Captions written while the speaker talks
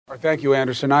All right, thank you,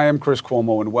 Anderson. I am Chris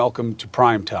Cuomo, and welcome to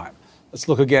Prime Time. Let's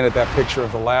look again at that picture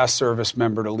of the last service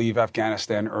member to leave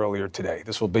Afghanistan earlier today.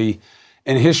 This will be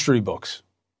in history books.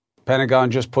 The Pentagon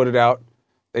just put it out.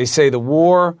 They say the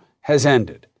war has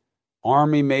ended.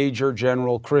 Army Major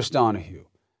General Chris Donahue,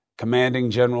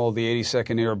 commanding general of the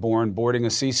 82nd Airborne, boarding a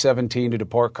C-17 to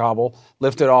depart Kabul,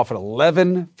 lifted off at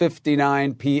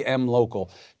 11:59 p.m. local,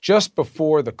 just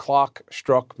before the clock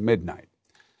struck midnight.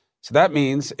 So that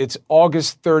means it's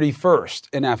August 31st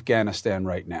in Afghanistan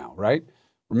right now, right?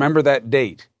 Remember that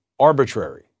date,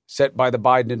 arbitrary, set by the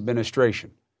Biden administration.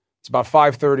 It's about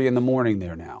 5:30 in the morning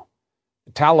there now.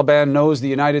 The Taliban knows the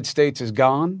United States is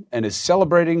gone and is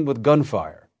celebrating with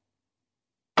gunfire.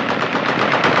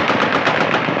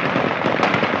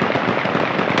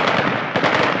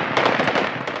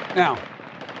 Now,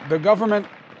 the government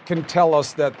can tell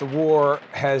us that the war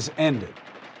has ended,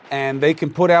 and they can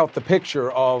put out the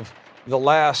picture of the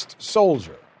last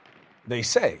soldier, they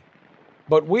say.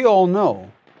 But we all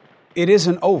know it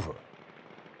isn't over,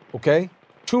 okay?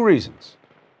 2 reasons.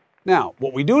 Now,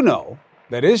 what we do know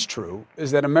that is true is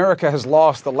that America has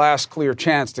lost the last clear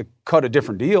chance to cut a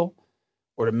different deal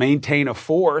or to maintain a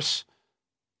force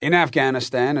in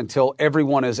Afghanistan until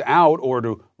everyone is out, or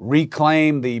to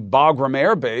reclaim the Bagram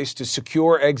Air Base to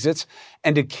secure exits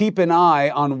and to keep an eye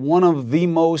on one of the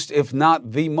most, if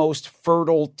not the most,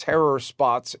 fertile terror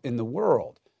spots in the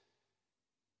world.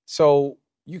 So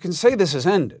you can say this has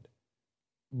ended,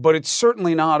 but it's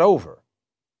certainly not over.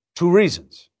 2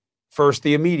 reasons. First,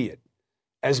 the immediate.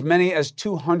 As many as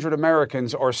 200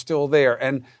 Americans are still there.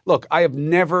 And look, I have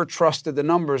never trusted the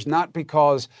numbers, not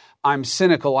because I'm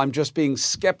cynical, I'm just being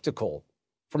skeptical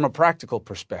from a practical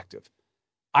perspective.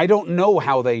 I don't know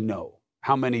how they know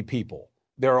how many people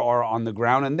there are on the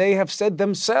ground, and they have said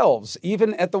themselves,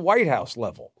 even at the White House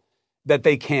level, that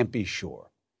they can't be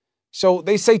sure. So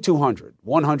they say 200,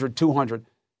 100, 200.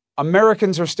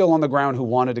 Americans are still on the ground who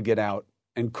wanted to get out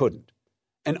and couldn't.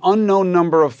 An unknown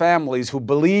number of families who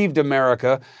believed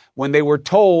America when they were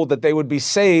told that they would be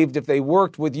saved if they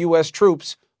worked with U.S.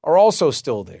 troops are also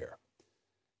still there.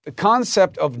 The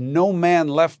concept of no man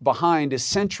left behind is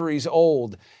centuries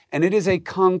old, and it is a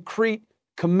concrete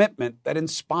commitment that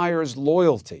inspires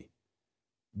loyalty.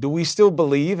 Do we still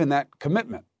believe in that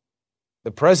commitment? The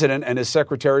president and his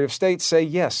Secretary of State say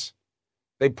yes.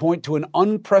 They point to an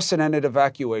unprecedented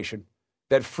evacuation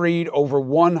that freed over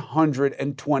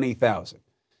 120,000.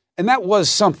 And that was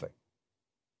something.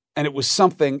 And it was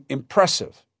something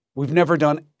impressive. We've never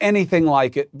done anything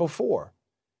like it before.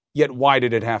 Yet why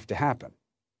did it have to happen?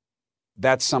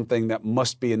 That's something that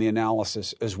must be in the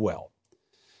analysis as well.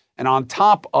 And on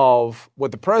top of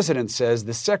what the president says,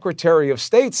 the Secretary of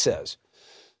State says,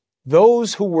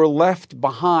 those who were left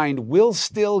behind will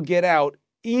still get out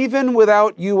even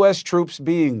without U.S. troops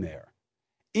being there,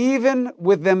 even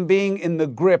with them being in the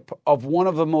grip of one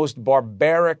of the most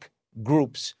barbaric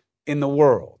groups in the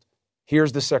world.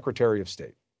 Here's the Secretary of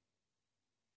State.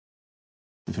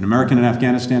 If an American in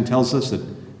Afghanistan tells us that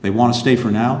they want to stay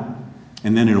for now,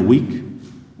 and then in a week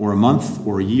or a month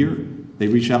or a year, they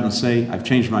reach out and say, I've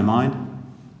changed my mind,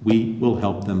 we will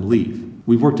help them leave.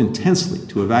 We've worked intensely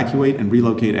to evacuate and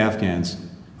relocate Afghans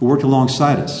who worked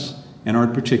alongside us and are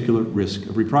at particular risk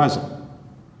of reprisal.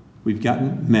 We've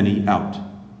gotten many out,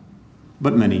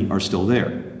 but many are still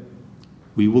there.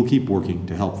 We will keep working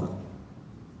to help them.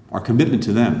 Our commitment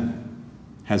to them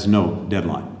has no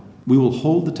deadline. We will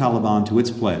hold the Taliban to its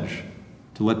pledge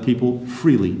to let people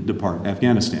freely depart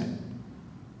Afghanistan.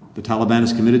 The Taliban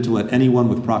is committed to let anyone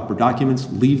with proper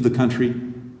documents leave the country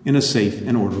in a safe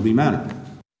and orderly manner.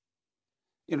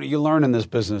 You know, you learn in this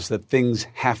business that things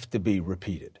have to be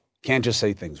repeated. Can't just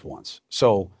say things once.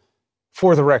 So,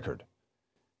 for the record,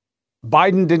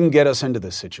 Biden didn't get us into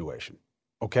this situation.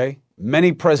 Okay?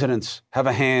 Many presidents have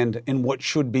a hand in what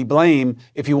should be blame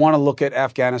if you want to look at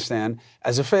Afghanistan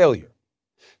as a failure.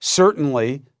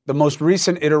 Certainly, the most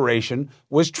recent iteration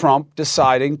was Trump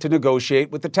deciding to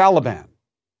negotiate with the Taliban.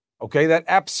 Okay? That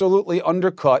absolutely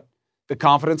undercut the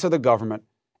confidence of the government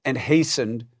and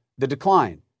hastened the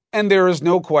decline. And there is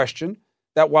no question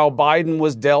that while Biden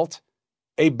was dealt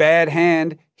a bad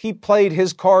hand, he played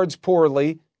his cards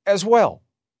poorly as well.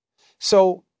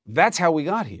 So that's how we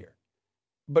got here.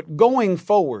 But going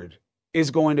forward is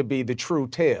going to be the true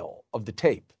tale of the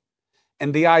tape.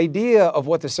 And the idea of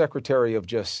what the Secretary of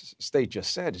State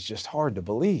just said is just hard to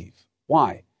believe.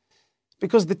 Why?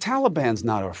 Because the Taliban's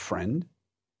not our friend.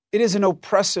 It is an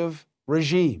oppressive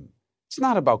regime. It's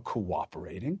not about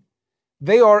cooperating.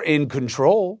 They are in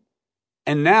control.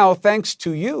 And now, thanks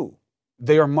to you,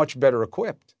 they are much better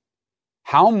equipped.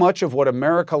 How much of what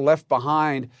America left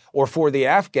behind or for the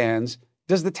Afghans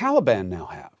does the Taliban now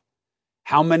have?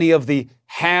 How many of the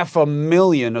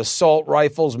 500,000 assault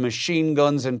rifles, machine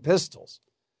guns, and pistols,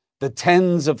 the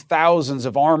tens of thousands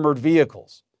of armored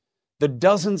vehicles, the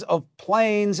dozens of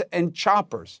planes and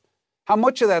choppers, how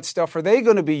much of that stuff are they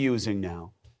going to be using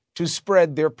now to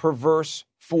spread their perverse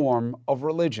form of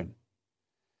religion?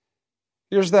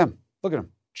 Here's them. Look at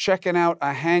them, checking out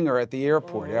a hangar at the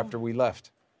airport after we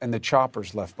left and the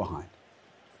choppers left behind.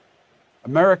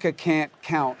 America can't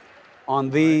count on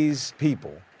these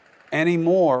people any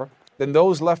more than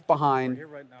those left behind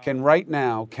can right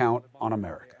now count on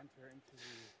America.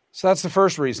 So that's the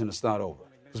first reason it's not over,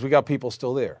 because we got people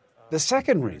still there. The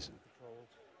second reason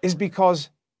is because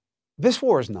this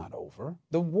war is not over.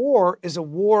 The war is a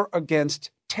war against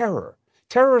terror.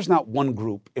 Terror is not one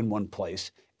group in one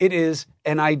place. It is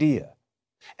an idea.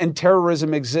 And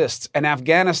terrorism exists, and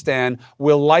Afghanistan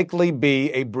will likely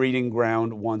be a breeding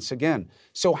ground once again.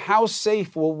 So how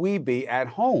safe will we be at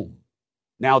home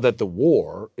now that the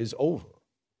war is over?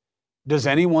 Does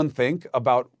anyone think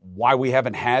about why we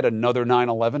haven't had another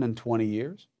 9/11 in 20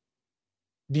 years?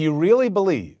 Do you really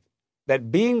believe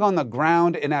that being on the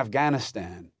ground in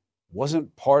Afghanistan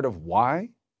wasn't part of why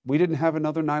we didn't have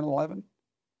another 9/11?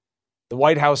 The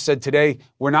White House said today,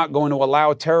 we're not going to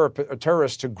allow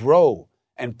terrorists to grow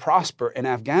and prosper in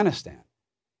Afghanistan.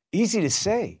 Easy to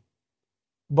say,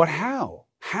 but how?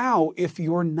 How if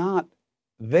you're not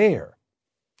there?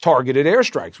 Targeted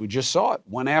airstrikes, we just saw it.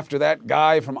 Went after that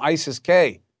guy from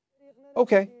ISIS-K.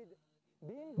 Okay,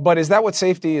 but is that what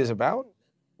safety is about?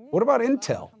 What about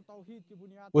intel?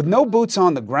 With no boots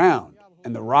on the ground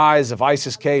and the rise of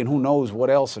ISIS-K and who knows what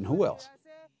else and who else,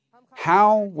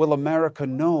 how will America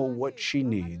know what she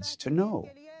needs to know?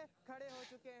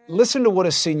 Listen to what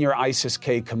a senior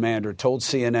ISIS-K commander told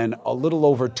CNN a little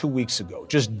over 2 weeks ago,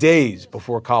 just days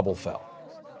before Kabul fell.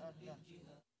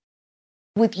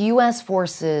 With U.S.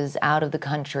 forces out of the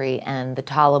country and the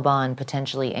Taliban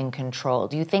potentially in control,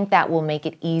 do you think that will make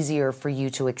it easier for you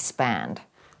to expand?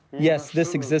 Yes,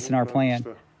 this exists in our plan.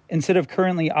 Instead of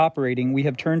currently operating, we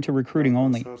have turned to recruiting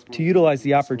only, to utilize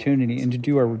the opportunity and to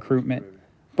do our recruitment.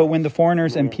 But when the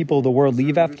foreigners and people of the world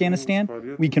leave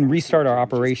Afghanistan, we can restart our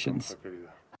operations.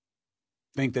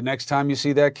 Think the next time you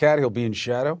see that cat, he'll be in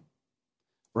shadow?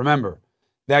 Remember,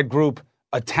 that group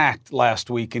attacked last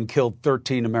week and killed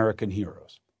 13 American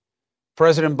heroes.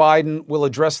 President Biden will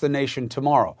address the nation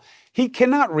tomorrow. He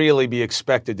cannot really be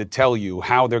expected to tell you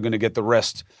how they're going to get the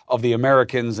rest of the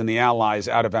Americans and the allies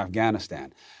out of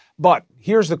Afghanistan. But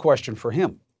here's the question for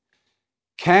him.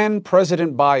 Can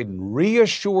President Biden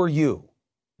reassure you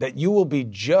that you will be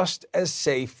just as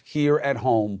safe here at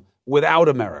home without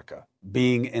America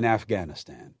being in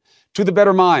Afghanistan? To the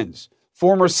better minds,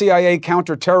 former CIA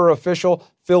counterterror official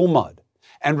Phil Mudd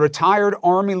and retired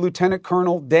Army Lieutenant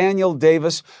Colonel Daniel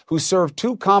Davis, who served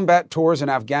 2 combat tours in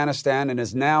Afghanistan and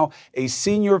is now a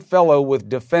senior fellow with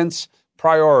Defense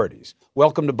Priorities.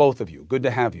 Welcome to both of you. Good to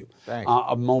have you. Thanks.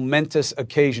 A momentous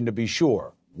occasion to be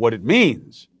sure. What it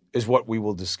means is what we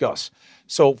will discuss.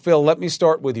 So, Phil, let me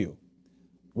start with you.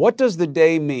 What does the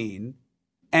day mean?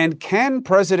 And can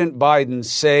President Biden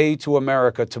say to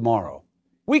America tomorrow,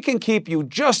 we can keep you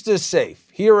just as safe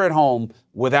here at home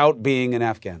without being in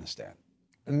Afghanistan?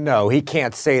 No, he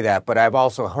can't say that, but I've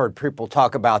also heard people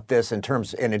talk about this in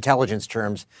intelligence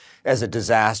terms as a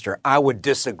disaster. I would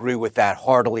disagree with that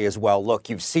heartily as well. Look,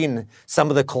 you've seen some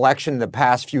of the collection in the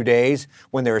past few days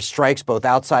when there are strikes both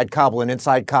outside Kabul and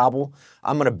inside Kabul.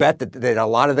 I'm going to bet that a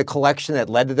lot of the collection that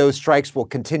led to those strikes will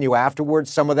continue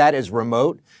afterwards. Some of that is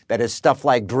remote. That is stuff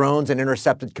like drones and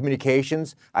intercepted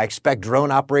communications. I expect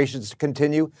drone operations to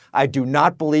continue. I do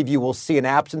not believe you will see an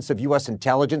absence of U.S.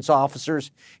 intelligence officers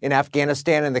in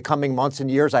Afghanistan in the coming months and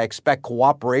years. I expect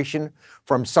cooperation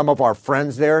from some of our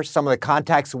friends there, some of the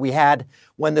contacts that we had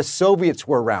when the Soviets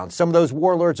were around. Some of those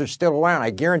warlords are still around. I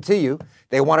guarantee you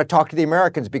they want to talk to the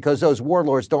Americans because those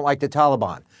warlords don't like the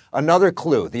Taliban. Another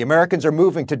clue, the Americans are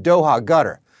moving to Doha,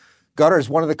 Qatar. Qatar is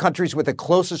one of the countries with the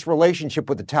closest relationship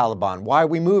with the Taliban. Why are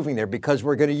we moving there? Because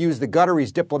we're going to use the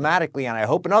Qataris diplomatically, and I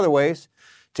hope in other ways,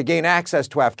 to gain access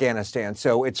to Afghanistan.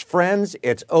 So it's friends,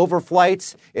 it's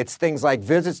overflights, it's things like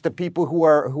visits to people who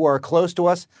are close to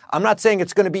us. I'm not saying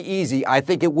it's going to be easy. I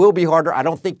think it will be harder. I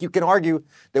don't think you can argue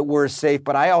that we're safe,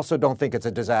 but I also don't think it's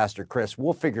a disaster, Chris.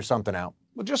 We'll figure something out.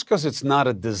 Well, just because it's not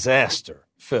a disaster,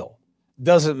 Phil,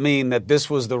 doesn't mean that this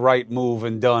was the right move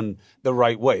and done the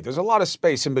right way. There's a lot of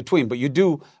space in between, but you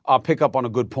do pick up on a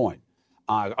good point,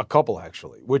 a couple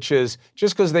actually, which is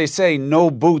just because they say no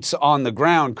boots on the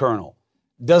ground, Colonel,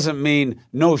 doesn't mean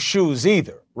no shoes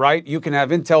either. right? You can have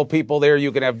intel people there.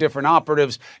 You can have different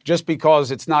operatives. Just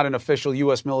because it's not an official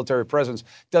U.S. military presence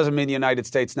doesn't mean the United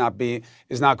States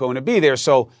is not going to be there.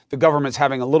 So the government's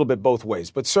having a little bit both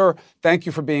ways. But, sir, thank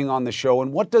you for being on the show.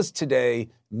 And what does today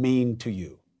mean to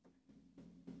you?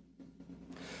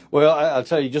 Well, I'll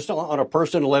tell you, just on a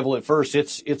personal level at first,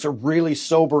 it's a really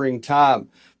sobering time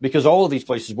because all of these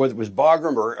places, whether it was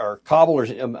Bagram or Kabul or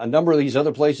a number of these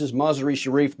other places,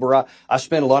 Mazar-e-Sharif, Berat, I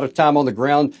spent a lot of time on the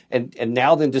ground. And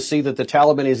now then to see that the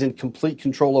Taliban is in complete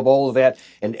control of all of that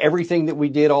and everything that we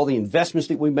did, all the investments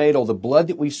that we made, all the blood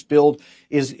that we spilled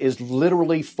is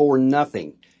literally for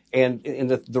nothing. And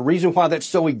the reason why that's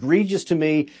so egregious to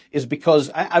me is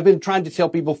because I've been trying to tell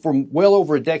people for well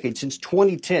over a decade, since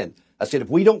 2010, I said,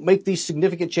 if we don't make these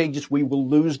significant changes, we will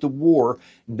lose the war.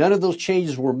 None of those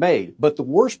changes were made. But the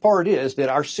worst part is that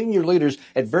our senior leaders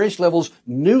at various levels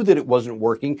knew that it wasn't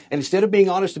working. And instead of being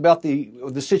honest about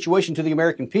the situation to the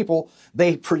American people,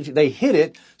 they hid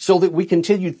it so that we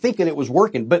continued thinking it was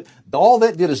working. But all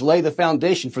that did is lay the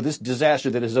foundation for this disaster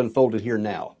that has unfolded here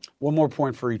now. One more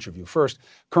point for each of you. First,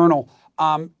 Colonel,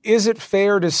 is it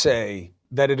fair to say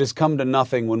that it has come to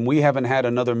nothing when we haven't had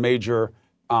another major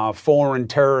foreign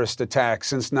terrorist attack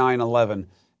since 9/11,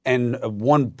 and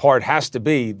one part has to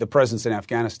be the presence in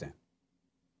Afghanistan?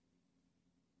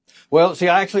 Well, see,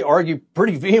 I actually argue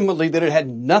pretty vehemently that it had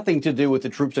nothing to do with the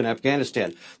troops in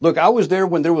Afghanistan. Look, I was there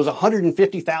when there was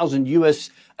 150,000 U.S.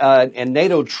 And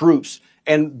NATO troops.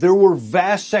 And there were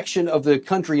vast sections of the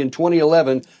country in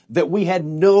 2011 that we had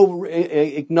no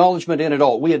acknowledgement in at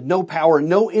all. We had no power,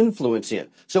 no influence in.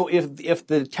 So if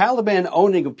the Taliban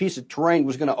owning a piece of terrain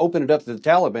was going to open it up to the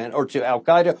Taliban or to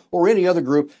Al-Qaeda or any other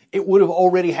group, it would have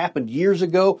already happened years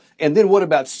ago. And then what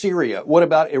about Syria? What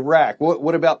about Iraq?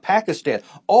 What about Pakistan?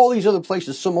 All these other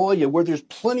places, Somalia, where there's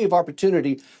plenty of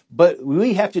opportunity. But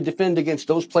we have to defend against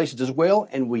those places as well,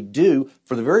 and we do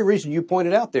for the very reason you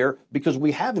pointed out there, because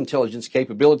we have intelligence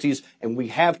capabilities and we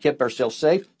have kept ourselves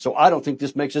safe. So I don't think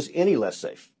this makes us any less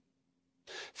safe.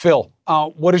 Phil,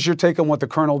 what is your take on what the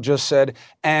Colonel just said?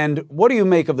 And what do you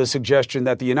make of the suggestion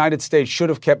that the United States should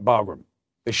have kept Bagram?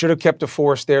 They should have kept a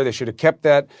force there. They should have kept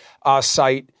that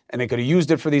site. And they could have used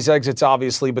it for these exits,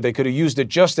 obviously, but they could have used it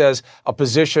just as a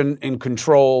position in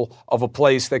control of a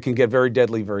place that can get very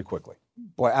deadly very quickly.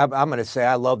 Boy, I'm going to say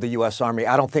I love the U.S. Army.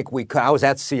 I don't think we could. I was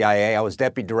at CIA. I was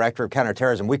Deputy Director of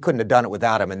Counterterrorism. We couldn't have done it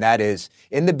without him. And that is,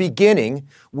 in the beginning,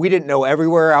 we didn't know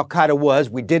everywhere Al-Qaeda was.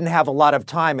 We didn't have a lot of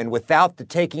time. And without the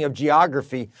taking of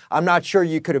geography, I'm not sure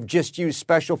you could have just used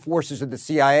special forces of the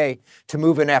CIA to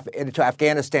move into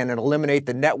Afghanistan and eliminate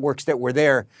the networks that were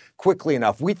there quickly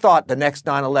enough. We thought the next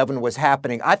 9/11 was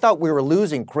happening. I thought we were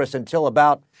losing, Chris, until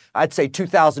about, I'd say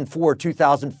 2004,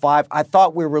 2005. I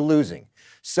thought we were losing.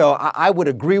 So I would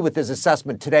agree with his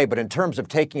assessment today, but in terms of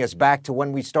taking us back to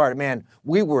when we started, man,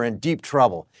 we were in deep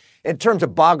trouble. In terms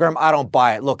of Bagram, I don't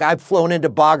buy it. Look, I've flown into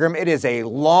Bagram. It is a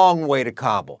long way to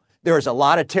Kabul. There is a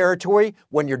lot of territory.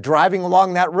 When you're driving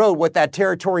along that road, what that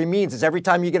territory means is every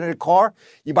time you get in a car,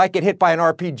 you might get hit by an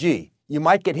RPG. You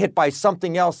might get hit by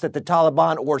something else that the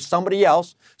Taliban or somebody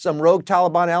else, some rogue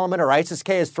Taliban element or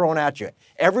ISIS-K is throwing at you.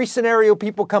 Every scenario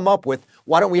people come up with,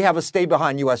 why don't we have a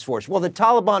stay-behind U.S. force? Well, the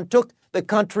Taliban took the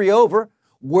country over.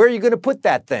 Where are you going to put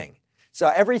that thing?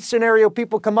 So every scenario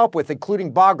people come up with,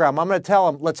 including Bagram, I'm going to tell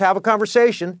them, let's have a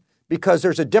conversation because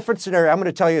there's a different scenario. I'm going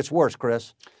to tell you it's worse,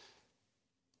 Chris.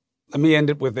 Let me end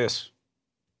it with this.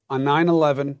 On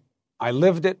 9/11, I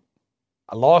lived it.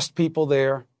 I lost people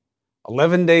there.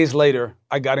 11 days later,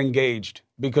 I got engaged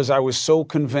because I was so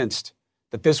convinced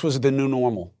that this was the new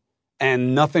normal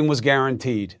and nothing was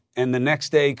guaranteed. And the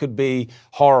next day could be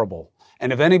horrible.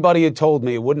 And if anybody had told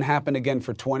me it wouldn't happen again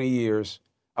for 20 years,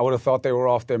 I would have thought they were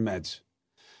off their meds.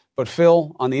 But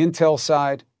Phil, on the intel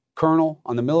side, Colonel,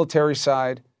 on the military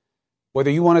side, whether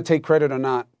you want to take credit or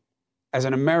not, as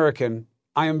an American,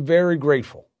 I am very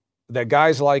grateful that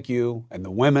guys like you and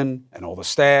the women and all the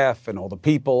staff and all the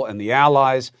people and the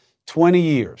allies, 20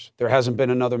 years, there hasn't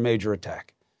been another major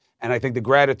attack. And I think the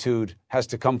gratitude has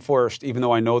to come first, even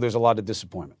though I know there's a lot of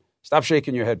disappointment. Stop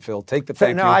shaking your head, Phil. Take the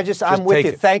thank you. No, I'm with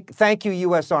you. Thank you,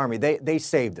 U.S. Army. They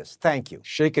saved us. Thank you.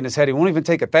 Shaking his head. He won't even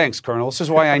take a thanks, Colonel. This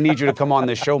is why I need you to come on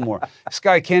this show more. This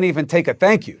guy can't even take a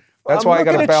thank you. That's why I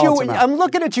got to balance him out. I'm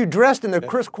looking at you dressed in the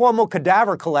Chris Cuomo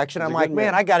cadaver collection. I'm like,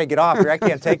 man, I got to get off here. I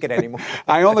can't take it anymore.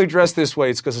 I only dress this way.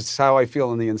 It's because it's how I feel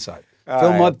on the inside.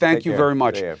 Phil Mudd, thank you very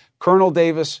much. Colonel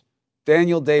Davis,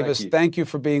 Daniel Davis, thank you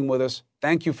for being with us.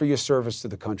 Thank you for your service to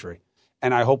the country.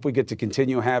 And I hope we get to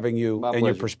continue having you and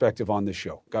your perspective on this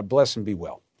show. God bless and be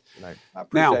well. I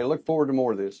appreciate it. I look forward to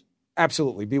more of this.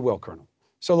 Absolutely. Be well, Colonel.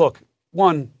 So look,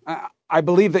 one, I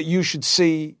believe that you should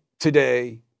see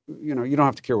today you know, you don't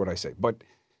have to care what I say, but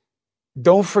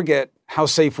don't forget how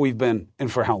safe we've been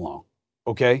and for how long,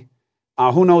 okay?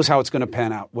 Who knows how it's going to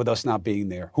pan out with us not being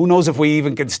there? Who knows if we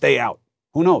even can stay out?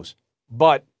 Who knows?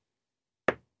 But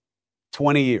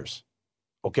 20 years,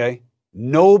 okay?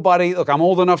 Nobody, look, I'm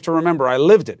old enough to remember, I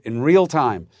lived it in real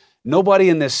time. Nobody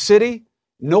in this city,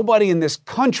 nobody in this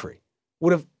country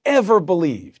would have ever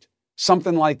believed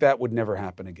something like that would never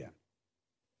happen again.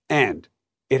 And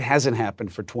it hasn't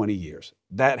happened for 20 years.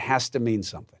 That has to mean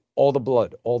something. All the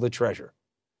blood, all the treasure.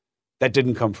 That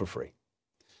didn't come for free.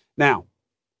 Now,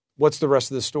 what's the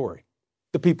rest of the story?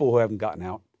 The people who haven't gotten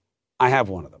out. I have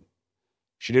one of them.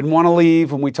 She didn't want to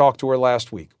leave when we talked to her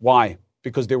last week. Why?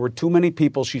 Because there were too many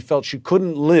people she felt she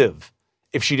couldn't live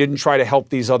if she didn't try to help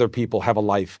these other people have a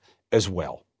life as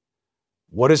well.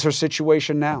 What is her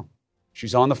situation now?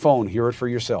 She's on the phone. Hear it for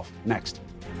yourself. Next.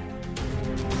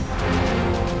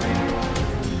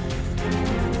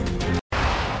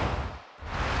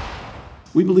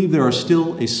 We believe there are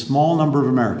still a small number of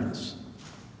Americans,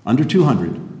 under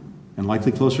 200 and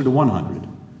likely closer to 100,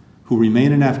 who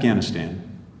remain in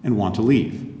Afghanistan and want to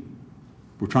leave.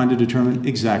 We're trying to determine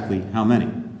exactly how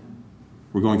many.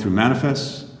 We're going through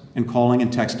manifests and calling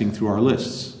and texting through our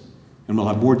lists, and we'll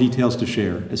have more details to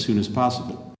share as soon as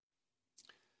possible.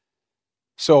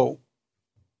 So,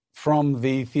 from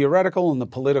the theoretical and the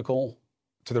political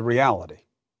to the reality,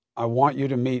 I want you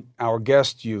to meet our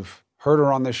guest. You've heard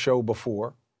her on this show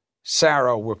before.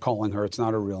 Sarah, we're calling her. It's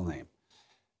not her real name.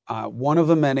 One of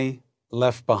the many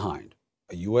left behind.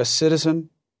 A U.S.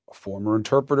 citizen, a former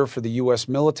interpreter for the U.S.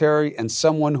 military, and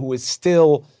someone who is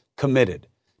still committed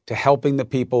to helping the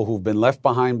people who've been left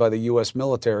behind by the U.S.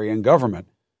 military and government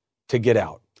to get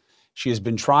out. She has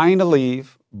been trying to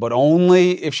leave, but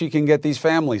only if she can get these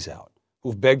families out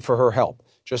who've begged for her help.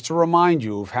 Just to remind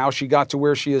you of how she got to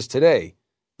where she is today,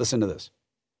 listen to this.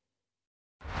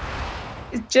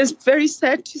 It's just very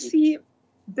sad to see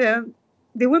the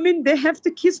women, they have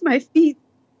to kiss my feet.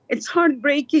 It's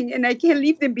heartbreaking, and I can't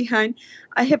leave them behind.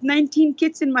 I have 19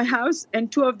 kids in my house, and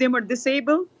 2 of them are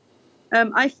disabled.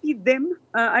 I feed them.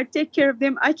 I take care of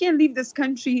them. I can't leave this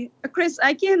country. Chris,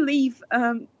 I can't leave.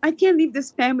 I can't leave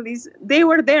these families. They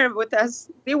were there with us.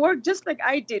 They worked just like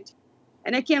I did,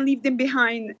 and I can't leave them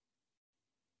behind.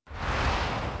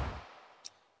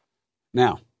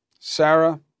 Now,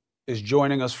 Sarah is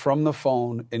joining us from the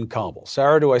phone in Kabul.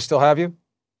 Sarah, do I still have you?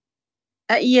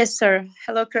 Yes, sir.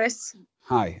 Hello, Chris.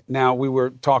 Hi. Now, we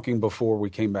were talking before we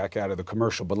came back out of the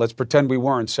commercial, but let's pretend we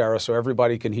weren't, Sarah, so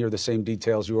everybody can hear the same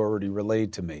details you already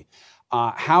relayed to me.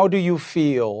 How do you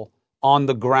feel on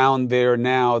the ground there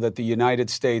now that the United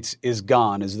States is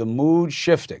gone? Is the mood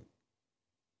shifting?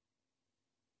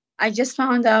 I just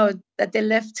found out that they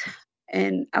left,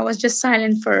 and I was just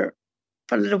silent for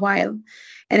a little while.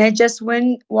 And I just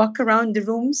walk around the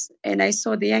rooms, and I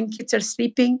saw the young kids are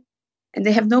sleeping, and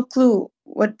they have no clue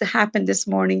what happened this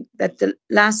morning, that the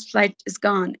last flight is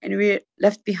gone and we're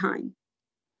left behind.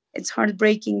 It's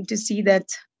heartbreaking to see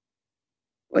that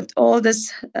with all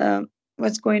this,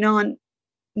 what's going on,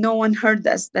 no one heard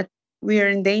us, that we are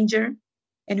in danger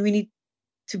and we need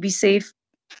to be safe.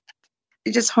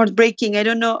 It's just heartbreaking. I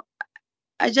don't know.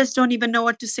 I just don't even know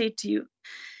what to say to you.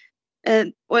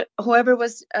 And whoever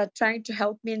was trying to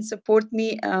help me and support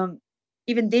me,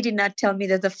 even they did not tell me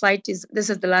that this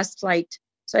is the last flight.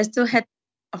 So I still had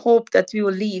hope that we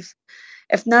will leave.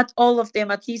 If not all of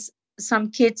them, at least some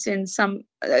kids and some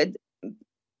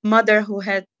mother who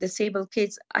had disabled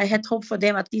kids, I had hope for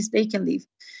them, at least they can leave.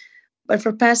 But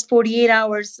for past 48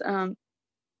 hours,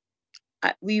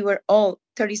 we were all,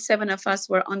 37 of us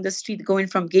were on the street going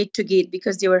from gate to gate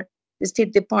because the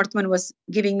State Department was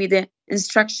giving me the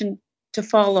instruction to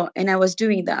follow, and I was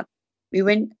doing that. We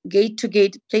went gate to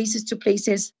gate, places to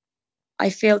places. I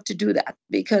failed to do that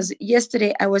because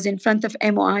yesterday I was in front of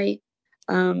MOI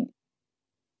and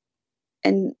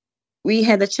we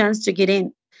had a chance to get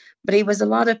in, but it was a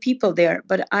lot of people there.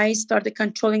 But I started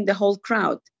controlling the whole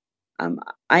crowd.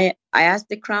 I asked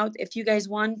the crowd, if you guys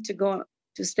want to go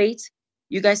to states,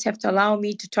 you guys have to allow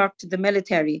me to talk to the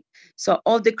military. So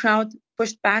all the crowd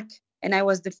pushed back, and I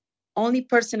was the only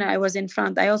person I was in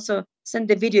front. I also sent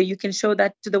the video. You can show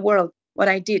that to the world, what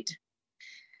I did.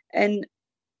 And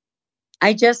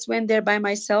I just went there by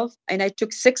myself, and I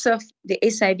took 6 of the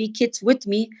SIV kids with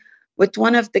me, with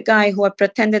one of the guy who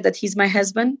pretended that he's my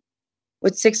husband,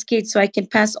 with 6 kids, so I can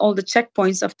pass all the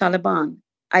checkpoints of Taliban.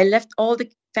 I left all the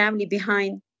family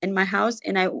behind in my house,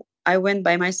 and I went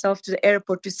by myself to the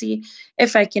airport to see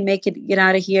if I can get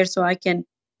out of here so I can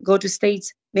go to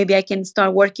States. Maybe I can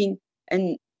start working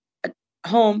at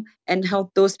home and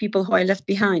help those people who I left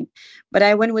behind. But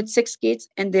I went with 6 kids,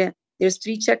 and the There's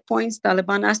 3 checkpoints.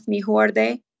 Taliban asked me, who are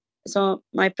they? So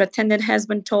my pretended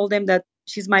husband told them that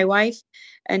she's my wife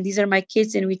and these are my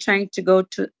kids, and we're trying to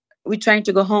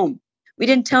go home. We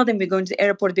didn't tell them we're going to the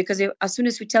airport, because as soon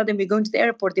as we tell them we're going to the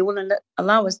airport, they wouldn't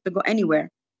allow us to go anywhere.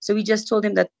 So we just told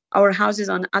them that our house is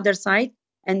on the other side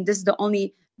and this is the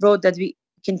only road that we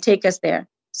can take us there.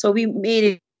 So we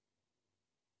made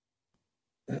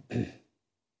it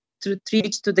through 3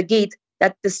 weeks to the gate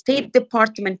that the State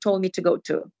Department told me to go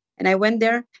to. And I went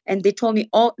there and they told me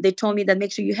that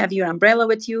make sure you have your umbrella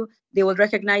with you. They will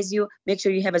recognize you. Make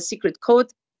sure you have a secret code.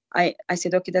 I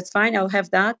said, okay, that's fine. I'll have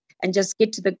that. And just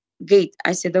get to the gate.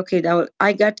 I said, okay.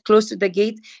 I got close to the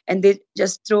gate and they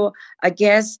just throw a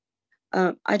gas.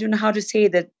 I don't know how to say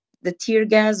that, the tear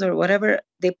gas or whatever.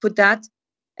 They put that.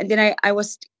 And then I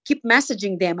was keep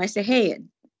messaging them. I say, hey,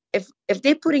 if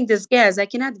they're putting this gas, I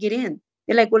cannot get in.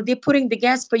 They're like, well, they're putting the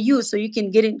gas for you so you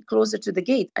can get in closer to the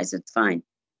gate. I said, fine.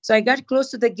 So I got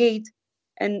close to the gate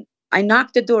and I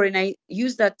knocked the door and I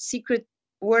used that secret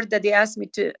word that they asked me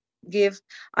to give.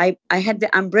 I had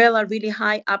the umbrella really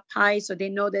high, up high, so they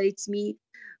know that it's me,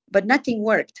 but nothing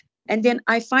worked. And then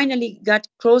I finally got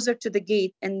closer to the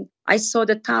gate and I saw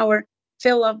the tower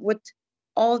fill up with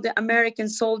all the American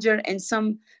soldier and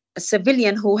a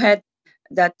civilian who had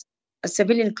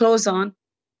civilian clothes on.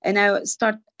 And I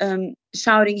start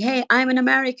shouting, hey, I'm an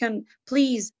American,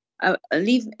 please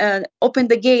open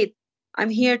the gate. I'm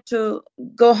here to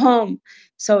go home.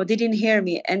 So they didn't hear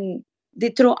me. And they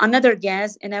threw another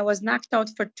gas and I was knocked out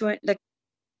for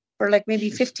maybe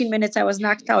 15 minutes. I was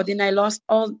knocked out and I lost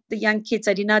all the young kids.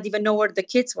 I did not even know where the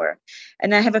kids were.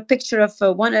 And I have a picture of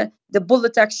the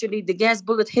bullet, actually, the gas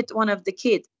bullet hit one of the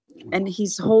kids and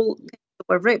his whole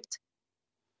were ripped.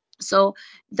 So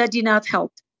that did not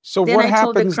help. So then what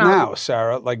happens now,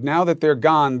 Sarah? Like now that they're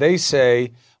gone, they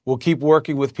say we'll keep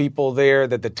working with people there,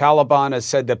 that the Taliban has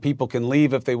said that people can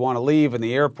leave if they want to leave and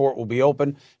the airport will be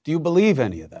open. Do you believe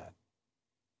any of that?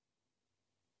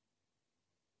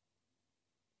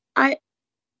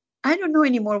 I don't know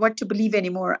anymore what to believe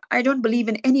anymore. I don't believe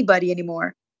in anybody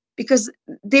anymore because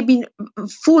they've been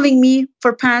fooling me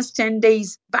for past 10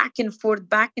 days, back and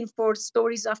forth,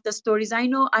 stories after stories. I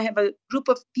know I have a group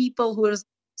of people who are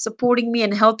supporting me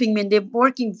and helping me, and they're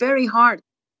working very hard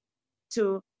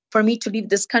for me to leave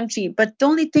this country. But the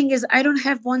only thing is I don't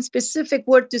have one specific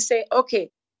word to say,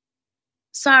 okay,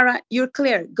 Sarah, you're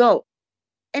clear, go.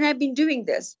 And I've been doing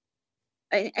this.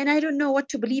 And I don't know what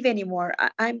to believe anymore.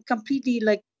 I'm completely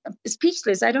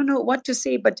speechless. I don't know what to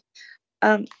say, but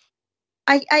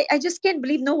I just can't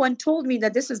believe no one told me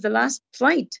that this is the last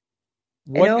flight.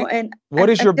 What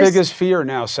is your biggest fear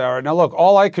now, Sarah? Now, look,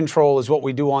 all I control is what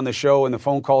we do on the show and the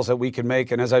phone calls that we can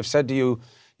make. And as I've said to you,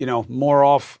 more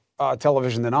off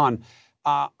television than on,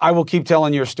 I will keep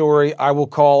telling your story. I will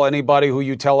call anybody who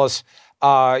you tell us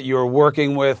you're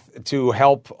working with to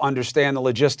help understand the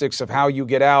logistics of how you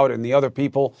get out and the other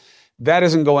people. That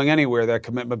isn't going anywhere, that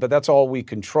commitment, but that's all we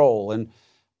control. And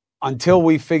until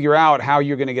we figure out how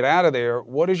you're going to get out of there,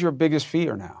 what is your biggest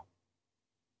fear now?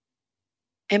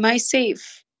 Am I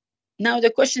safe? Now the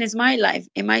question is my life.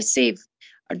 Am I safe?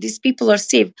 Are these people are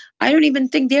safe? I don't even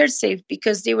think they're safe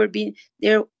because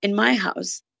they're in my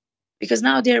house. Because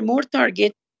now they're more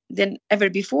target than ever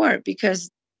before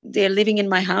because they're living in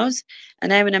my house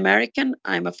and I'm an American.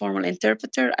 I'm a formal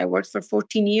interpreter. I worked for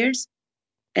 14 years.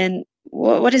 And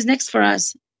what is next for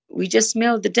us? We just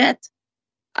smell the death.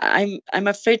 I'm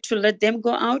afraid to let them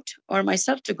go out or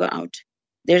myself to go out.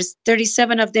 There's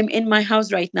 37 of them in my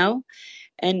house right now.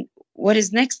 And what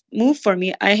is next move for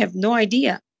me? I have no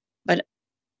idea. But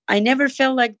I never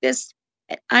felt like this.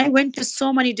 I went to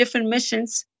so many different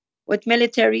missions with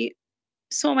military,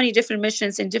 so many different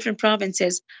missions in different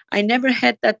provinces. I never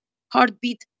had that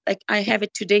heartbeat like I have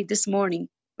it today, this morning,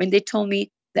 when they told me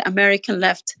the American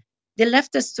left. They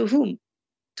left us to whom?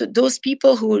 To those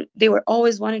people who they were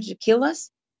always wanting to kill us.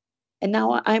 And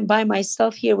now I'm by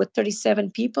myself here with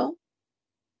 37 people.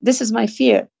 This is my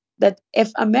fear, that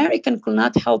if American could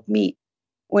not help me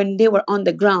when they were on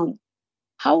the ground,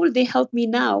 how will they help me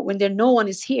now when no one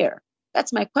is here?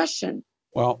 That's my question.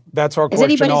 Well, that's our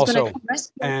question also.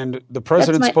 And the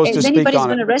president's supposed to speak on it. Is anybody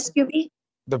going to rescue me?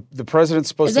 The president's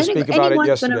supposed to speak about it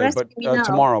yesterday, but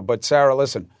tomorrow. But Sarah,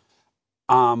 listen,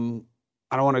 I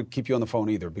don't want to keep you on the phone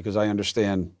either because I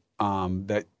understand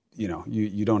that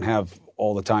you don't have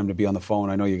all the time to be on the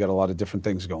phone. I know you got a lot of different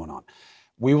things going on.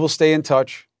 We will stay in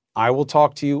touch. I will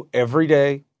talk to you every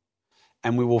day,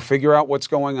 and we will figure out what's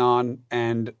going on.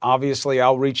 And obviously,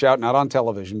 I'll reach out, not on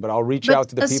television, but I'll reach out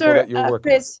to the people that you're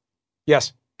working with.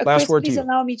 Yes. Last word to you. Please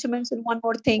allow me to mention one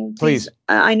more thing. Please.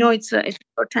 I know it's a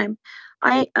short time.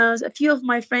 A few of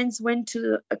my friends went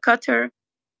to Qatar,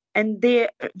 and they're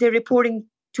reporting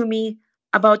to me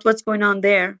about what's going on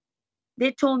there.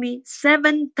 They told me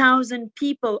 7,000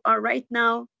 people are right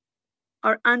now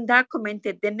are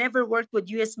undocumented. They never worked with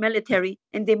U.S. military,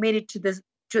 and they made it to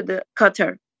the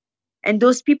Qatar. And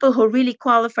those people who really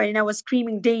qualified, and I was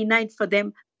screaming day and night for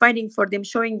them, fighting for them,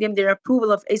 showing them their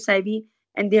approval of SIV,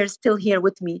 and they're still here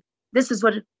with me. This is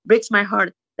what breaks my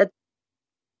heart, that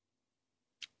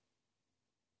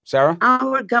Sarah?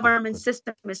 our government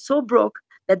system is so broke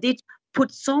that they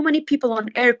put so many people on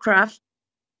aircraft.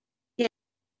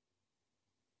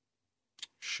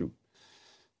 Shoot.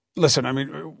 Listen, I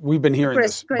mean, we've been hearing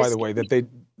Chris, by the way, that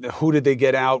who did they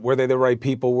get out? Were they the right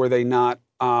people? Were they not?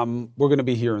 We're going to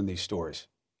be hearing these stories.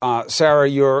 Sarah,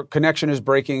 your connection is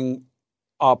breaking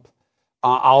up.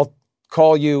 I'll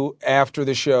call you after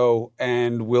the show,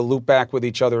 and we'll loop back with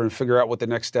each other and figure out what the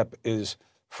next step is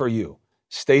for you.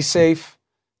 Stay safe.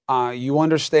 You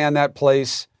understand that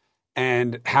place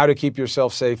and how to keep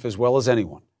yourself safe as well as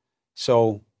anyone.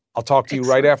 So I'll talk to you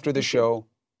right after the show.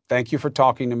 Thank you for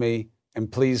talking to me,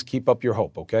 and please keep up your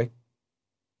hope, okay?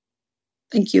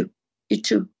 Thank you. You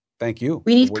too. Thank you.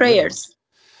 We need prayers.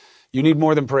 You need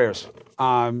more than prayers.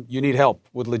 You need help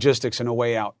with logistics and a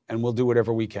way out, and we'll do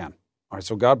whatever we can. All right,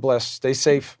 so God bless. Stay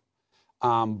safe,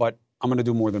 but I'm going to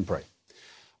do more than pray.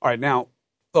 All right, now,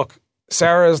 look,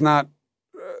 Sarah is not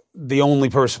the only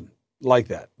person like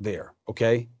that there,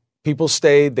 okay? People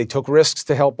stayed, they took risks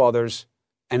to help others,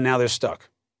 and now they're stuck.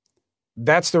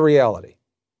 That's the reality.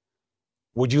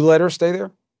 Would you let her stay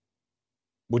there?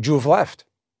 Would you have left?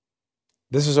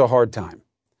 This is a hard time.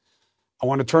 I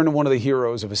want to turn to one of the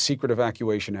heroes of a secret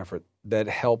evacuation effort that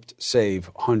helped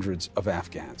save hundreds of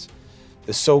Afghans,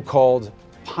 the so-called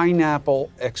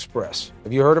Pineapple Express.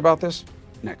 Have you heard about this?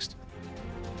 Next.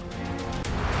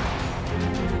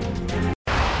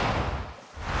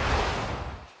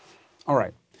 All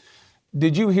right.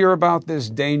 Did you hear about this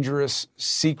dangerous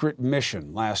secret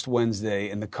mission last Wednesday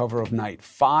in the cover of night?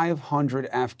 500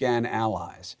 Afghan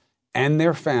allies and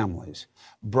their families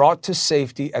brought to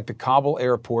safety at the Kabul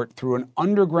airport through an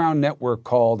underground network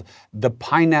called the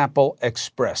Pineapple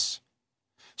Express.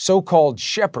 So-called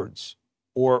shepherds,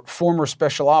 or former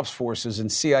special ops forces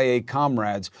and CIA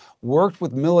comrades, worked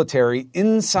with military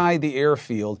inside the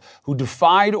airfield who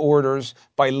defied orders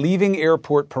by leaving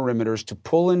airport perimeters to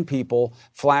pull in people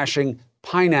flashing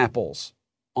pineapples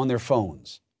on their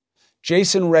phones.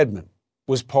 Jason Redman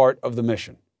was part of the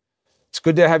mission. It's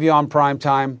good to have you on Prime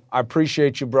Time. I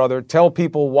appreciate you, brother. Tell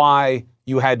people why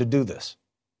you had to do this.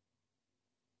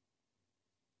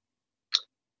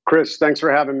 Chris, thanks for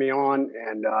having me on.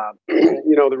 And,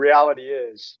 the reality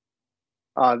is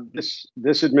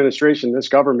this administration, this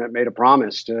government made a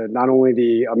promise to not only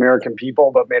the American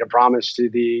people, but made a promise to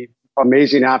the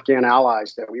amazing Afghan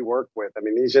allies that we worked with. I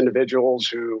mean, these individuals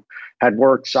who had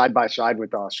worked side by side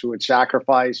with us, who had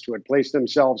sacrificed, who had placed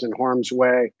themselves in harm's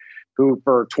way, who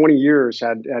for 20 years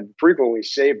had frequently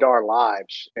saved our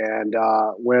lives. And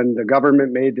when the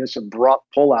government made this abrupt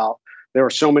pullout, there were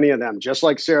so many of them, just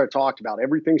like Sarah talked about.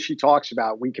 Everything she talks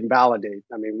about, we can validate.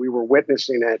 I mean, we were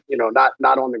witnessing it,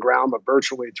 not on the ground, but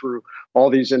virtually through all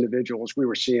these individuals. We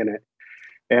were seeing it.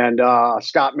 And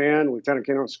Scott Mann, Lieutenant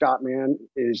Colonel Scott Mann,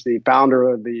 is the founder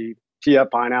of the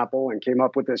TF Pineapple and came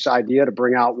up with this idea to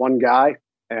bring out one guy,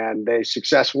 and they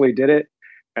successfully did it.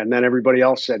 And then everybody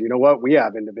else said, you know what, we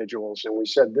have individuals. And we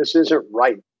said, this isn't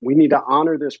right. We need to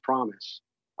honor this promise.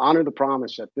 Honor the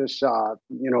promise that this,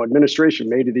 administration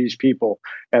made to these people.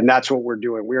 And that's what we're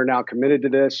doing. We are now committed to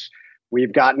this.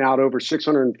 We've gotten out over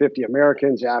 650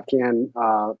 Americans, Afghan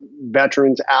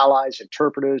veterans, allies,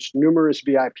 interpreters, numerous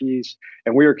VIPs,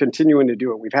 and we are continuing to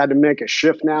do it. We've had to make a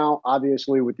shift now,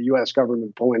 obviously, with the U.S.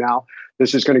 government pulling out.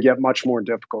 This is going to get much more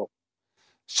difficult.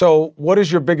 So what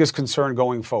is your biggest concern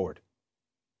going forward?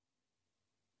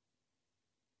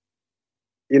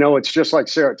 It's just like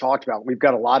Sarah talked about. We've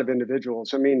got a lot of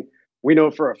individuals. I mean, we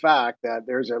know for a fact that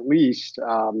there's at least,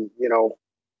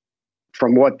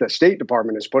 from what the State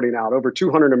Department is putting out, over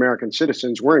 200 American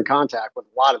citizens. We're in contact with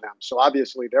a lot of them. So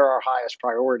obviously, they're our highest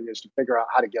priority is to figure out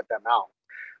how to get them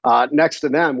out. Next to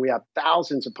them, we have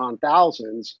thousands upon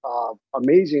thousands of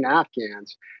amazing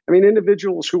Afghans. I mean,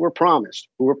 individuals who were promised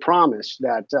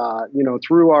that,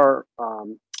 through our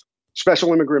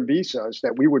special immigrant visas,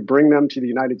 that we would bring them to the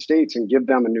United States and give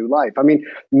them a new life. I mean,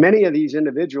 many of these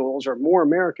individuals are more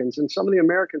Americans than some of the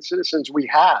American citizens we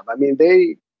have. I mean,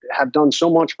 they have done so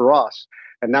much for us.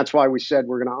 And that's why we said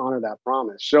we're going to honor that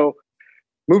promise. So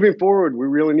moving forward, we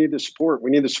really need the support.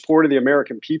 We need the support of the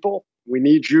American people. We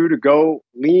need you to go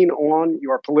lean on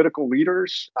your political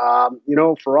leaders.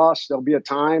 For us, there'll be a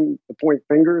time to point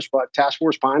fingers, but Task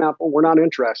Force Pineapple, we're not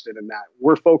interested in that.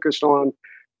 We're focused on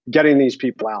getting these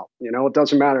people out. It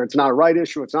doesn't matter. It's not a right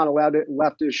issue. It's not a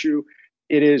left issue.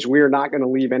 It is, we're not going to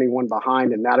leave anyone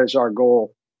behind. And that is our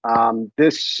goal.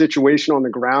 This situation on the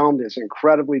ground is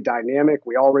incredibly dynamic.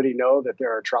 We already know that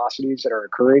there are atrocities that are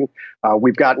occurring.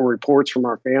 We've gotten reports from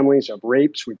our families of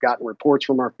rapes. We've gotten reports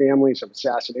from our families of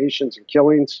assassinations and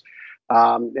killings.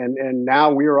 And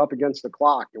now we are up against the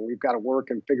clock, and we've got to work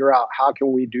and figure out how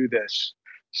can we do this.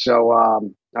 So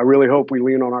I really hope we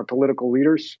lean on our political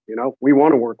leaders. We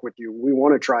want to work with you. We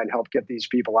want to try and help get these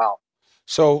people out.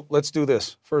 So let's do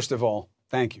this. First of all,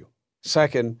 thank you.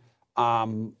 Second,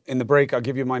 in the break, I'll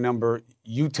give you my number.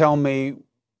 You tell me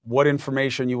what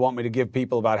information you want me to give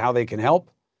people about how they can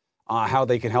help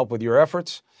with your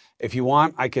efforts. If you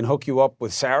want, I can hook you up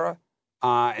with Sarah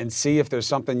and see if there's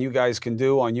something you guys can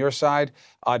do on your side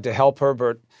to help her.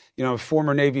 But,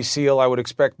 former Navy SEAL, I would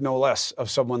expect no less of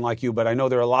someone like you. But I know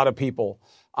there are a lot of people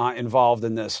involved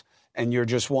in this, and you're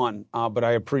just one. But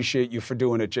I appreciate you for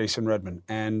doing it, Jason Redman.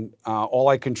 And all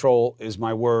I control is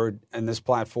my word and this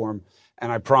platform.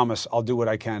 And I promise I'll do what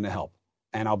I can to help.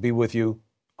 And I'll be with you.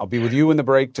 I'll be with you in the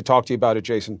break to talk to you about it,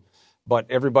 Jason. But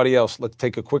everybody else, let's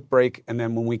take a quick break. And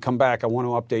then when we come back, I want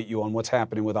to update you on what's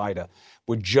happening with Ida.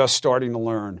 We're just starting to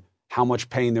learn how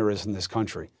much pain there is in this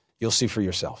country. You'll see for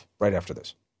yourself right after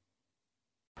this.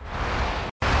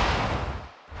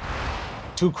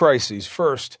 Two crises.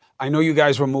 First, I know you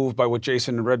guys were moved by what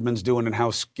Jason Redman's doing and how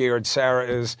scared Sarah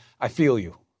is. I feel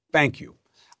you. Thank you.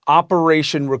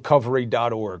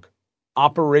 OperationRecovery.org.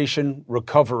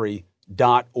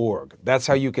 OperationRecovery.org. That's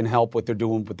how you can help what they're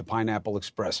doing with the Pineapple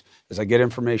Express. As I get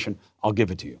information, I'll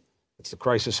give it to you. It's the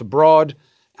crisis abroad.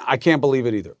 I can't believe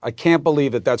it either. I can't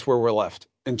believe that that's where we're left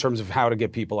in terms of how to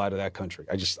get people out of that country.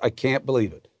 I can't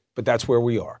believe it. But that's where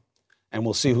we are. And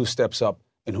we'll see who steps up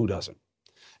and who doesn't.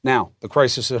 Now, the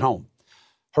crisis at home.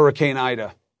 Hurricane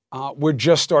Ida. We're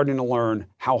just starting to learn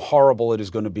how horrible it is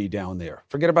going to be down there.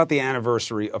 Forget about the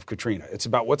anniversary of Katrina. It's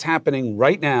about what's happening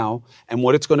right now and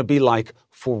what it's going to be like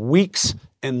for weeks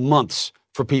and months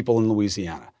for people in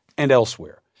Louisiana and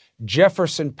elsewhere.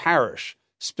 Jefferson Parish,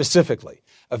 specifically,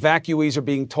 evacuees are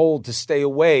being told to stay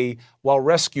away while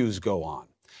rescues go on.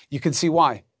 You can see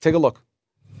why. Take a look.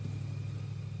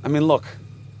 Look,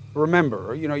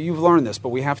 remember, you've learned this, but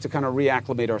we have to kind of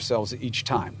reacclimate ourselves each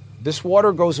time. This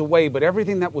water goes away, but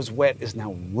everything that was wet is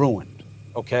now ruined,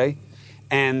 okay?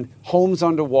 And homes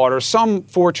underwater, some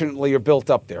fortunately are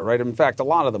built up there, right? In fact, a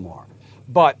lot of them are.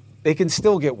 But they can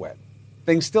still get wet.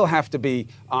 Things still have to be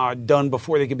done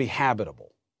before they can be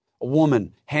habitable. A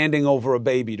woman handing over a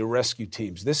baby to rescue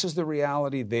teams. This is the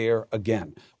reality there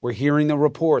again. We're hearing the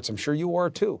reports. I'm sure you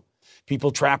are too. People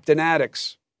trapped in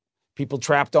attics. People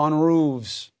trapped on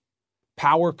roofs.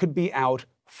 Power could be out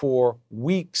for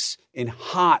weeks in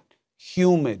hot,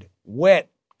 humid, wet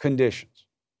conditions.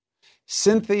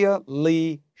 Cynthia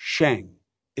Lee Sheng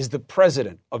is the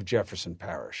president of Jefferson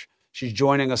Parish. She's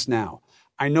joining us now.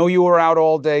 I know you were out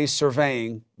all day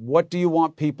surveying. What do you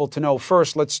want people to know?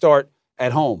 First, let's start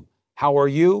at home. How are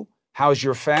you? How's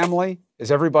your family?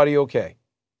 Is everybody okay?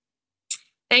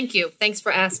 Thank you. Thanks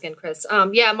for asking, Chris.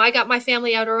 I got my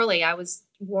family out early. I was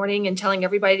warning and telling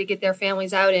everybody to get their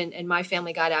families out, and my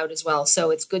family got out as well.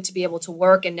 So it's good to be able to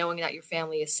work and knowing that your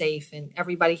family is safe, and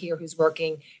everybody here who's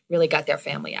working really got their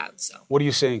family out. So what are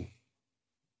you seeing?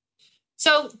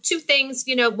 So two things,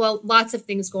 lots of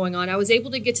things going on. I was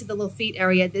able to get to the Lafitte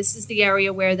area. This is the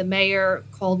area where the mayor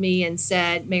called me and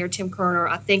said, Mayor Tim Kerner,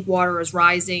 I think water is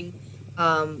rising.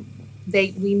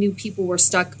 We knew people were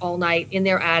stuck all night in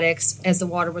their attics as the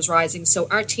water was rising. So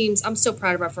our teams, I'm so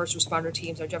proud of our first responder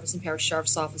teams, our Jefferson Parish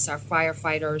Sheriff's Office, our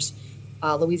firefighters,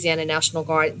 Louisiana National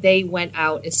Guard. They went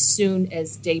out as soon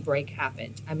as daybreak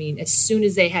happened. As soon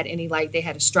as they had any light, they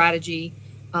had a strategy.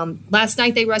 Last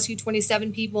night they rescued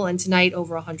 27 people, and tonight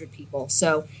over 100 people.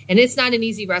 So, and it's not an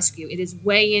easy rescue. It is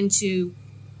way into,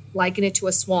 liken it to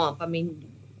a swamp.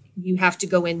 You have to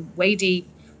go in way deep.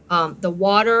 The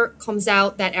water comes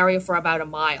out that area for about a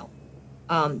mile.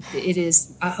 It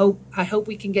is. I hope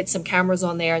we can get some cameras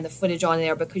on there and the footage on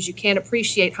there, because you can't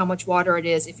appreciate how much water it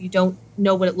is if you don't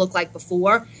know what it looked like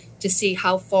before, to see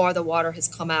how far the water has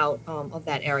come out of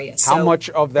that area. How much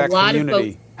of that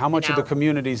community? How much of the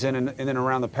communities in and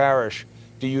around the parish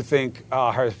do you think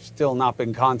have still not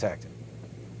been contacted?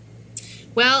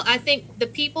 Well, I think the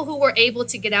people who were able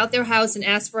to get out their house and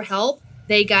ask for help,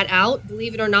 they got out.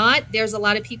 Believe it or not, there's a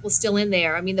lot of people still in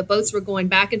there. The boats were going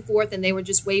back and forth, and they were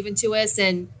just waving to us,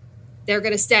 and they're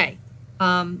going to stay.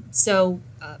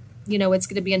 it's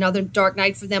going to be another dark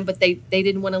night for them, but they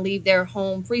didn't want to leave their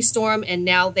home pre-storm, and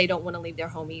now they don't want to leave their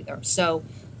home either. So,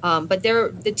 but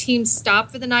the team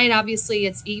stopped for the night. Obviously,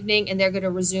 it's evening, and they're going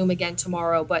to resume again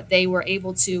tomorrow. But they were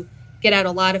able to get out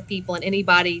a lot of people, and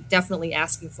anybody definitely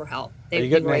asking for help. Are you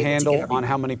getting a handle on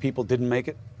how many people didn't make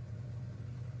it?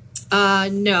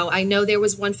 No, I know there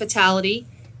was one fatality,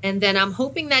 and then I'm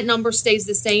hoping that number stays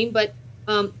the same. But,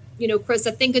 Chris,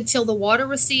 I think until the water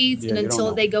recedes and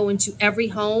until they go into every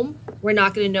home, we're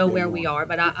not going to know where we are.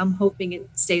 But I'm hoping it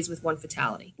stays with one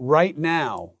fatality. Right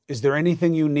now, is there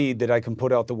anything you need that I can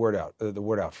put out the word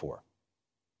out for?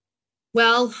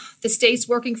 Well, the state's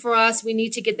working for us. We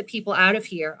need to get the people out of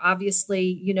here.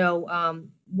 Obviously,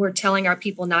 we're telling our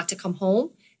people not to come home.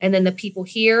 And then the people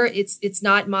here, it's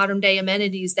not modern day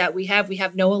amenities that we have. We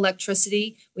have no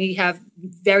electricity. We have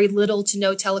very little to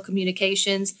no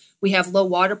telecommunications. We have low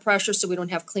water pressure, so we don't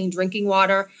have clean drinking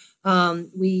water.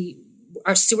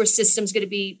 Our sewer system's going to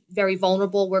be very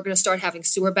vulnerable. We're going to start having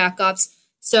sewer backups.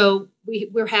 So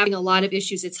we're having a lot of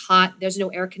issues. It's hot. There's no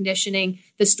air conditioning.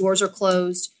 The stores are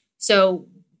closed. So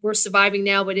we're surviving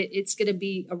now, but it's going to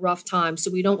be a rough time.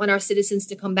 So we don't want our citizens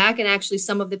to come back. And actually,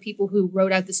 some of the people who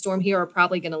rode out the storm here are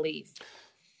probably going to leave.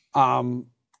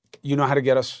 You know how to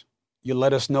get us. You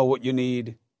let us know what you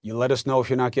need. You let us know if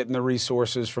you're not getting the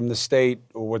resources from the state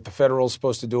or what the federal is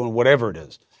supposed to do and whatever it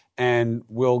is. And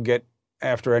we'll get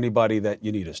after anybody that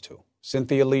you need us to.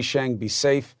 Cynthia Lee Sheng, be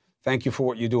safe. Thank you for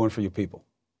what you're doing for your people.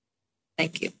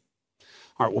 Thank you.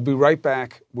 All right, we'll be right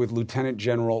back with Lieutenant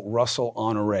General Russell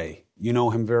Honore. You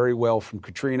know him very well from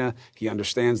Katrina. He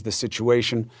understands the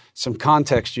situation. Some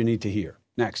context you need to hear.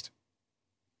 Next.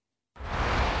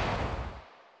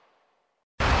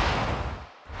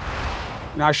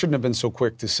 Now, I shouldn't have been so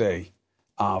quick to say,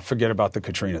 forget about the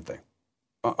Katrina thing.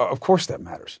 Of course that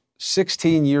matters.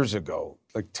 16 years ago,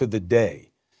 like to the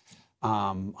day,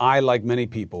 I, like many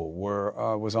people,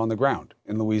 was on the ground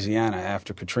in Louisiana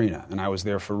after Katrina, and I was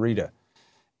there for Rita.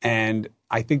 And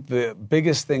I think the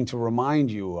biggest thing to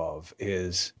remind you of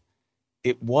is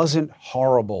it wasn't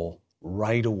horrible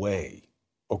right away,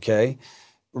 okay?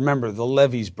 Remember, the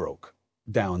levees broke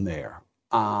down there.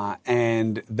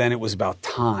 And then it was about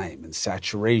time and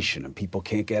saturation, and people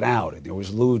can't get out, and there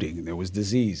was looting, and there was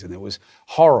disease, and it was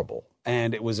horrible.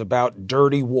 And it was about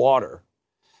dirty water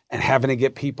and having to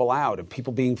get people out and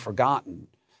people being forgotten.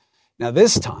 Now,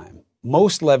 this time,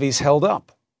 most levees held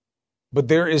up. But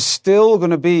there is still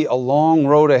going to be a long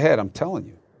road ahead, I'm telling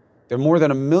you. There are more than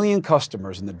 1 million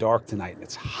customers in the dark tonight, and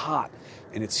it's hot,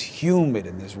 and it's humid,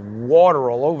 and there's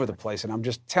water all over the place. And I'm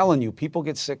just telling you, people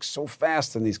get sick so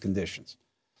fast in these conditions.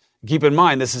 Keep in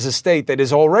mind, this is a state that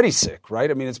is already sick, right?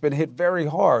 I mean, it's been hit very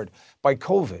hard by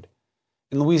COVID.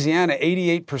 In Louisiana,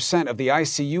 88% of the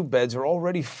ICU beds are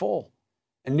already full,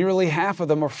 and nearly half of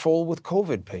them are full with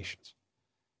COVID patients.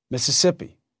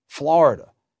 Mississippi,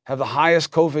 Florida, have the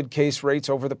highest COVID case rates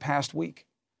over the past week.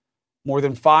 More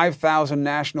than 5,000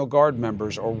 National Guard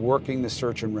members are working the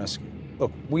search and rescue.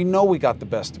 Look, we know we got the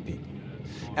best of people,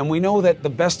 and we know that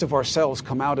the best of ourselves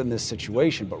come out in this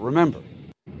situation. But remember,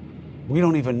 we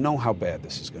don't even know how bad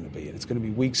this is going to be, and it's going to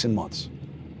be weeks and months.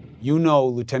 You know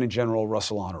Lieutenant General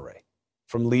Russell Honore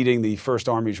from leading the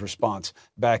 1st Army's response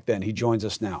back then. He joins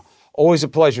us now. Always a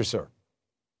pleasure, sir.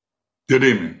 Good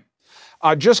evening.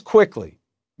 Just quickly,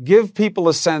 give people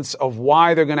a sense of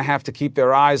why they're going to have to keep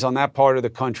their eyes on that part of the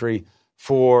country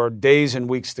for days and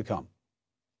weeks to come.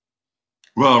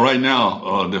 Well, right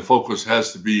now, the focus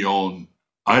has to be on,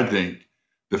 I think,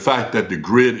 the fact that the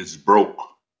grid is broke.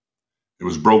 It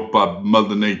was broke by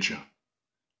Mother Nature.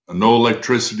 No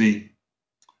electricity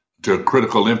to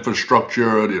critical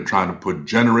infrastructure. They're trying to put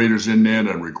generators in there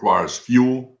that requires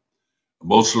fuel.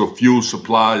 Most of the fuel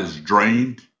supply is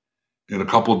drained. In a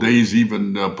couple of days,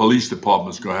 even the police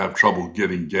department's going to have trouble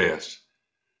getting gas.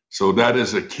 So that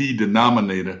is a key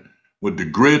denominator. With the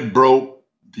grid broke,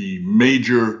 the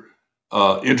major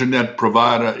internet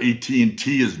provider,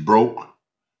 AT&T, is broke,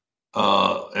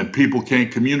 and people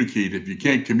can't communicate. If you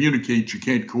can't communicate, you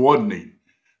can't coordinate.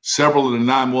 Several of the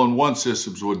 911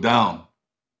 systems were down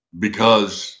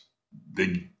because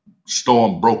the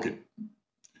storm broke it.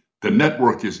 The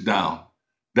network is down.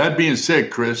 That being said,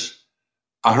 Chris,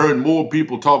 I heard more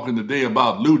people talking today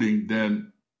about looting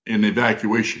than in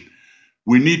evacuation.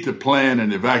 We need to plan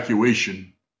an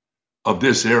evacuation of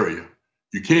this area.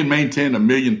 You can't maintain 1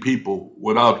 million people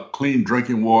without clean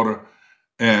drinking water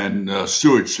and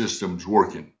sewage systems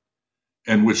working,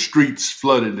 and with streets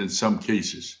flooded in some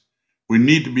cases. We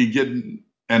need to be getting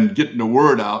the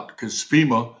word out, because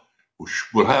FEMA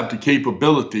will have the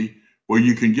capability where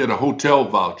you can get a hotel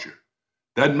voucher.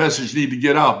 That message need to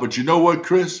get out. But you know what,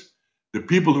 Chris? the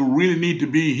people who really need to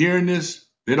be hearing this,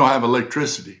 they don't have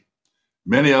electricity.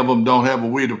 Many of them don't have a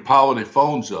way to power their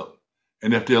phones up.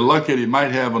 And if they're lucky, they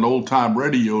might have an old-time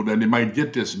radio that they might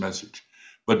get this message.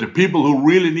 But the people who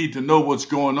really need to know what's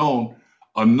going on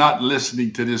are not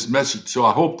listening to this message. So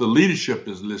I hope the leadership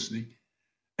is listening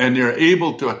and they're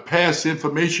able to pass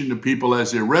information to people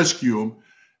as they rescue them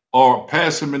or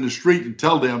pass them in the street and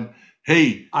tell them,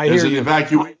 hey, there's an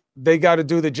evacuation. They got to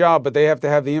do the job, but they have to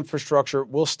have the infrastructure.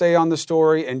 We'll stay on the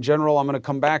story. And, General, I'm going to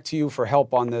come back to you for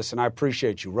help on this, and I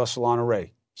appreciate you. Russell Honore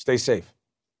Ray. Stay safe.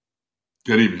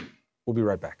 Good evening. We'll be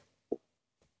right back.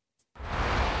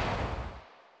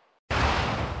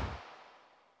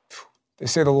 They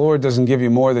say the Lord doesn't give you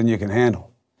more than you can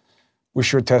handle. We're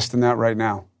sure testing that right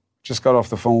now. Just got off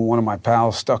the phone with one of my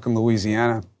pals stuck in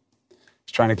Louisiana.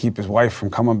 He's trying to keep his wife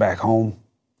from coming back home.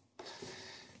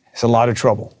 It's a lot of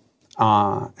trouble.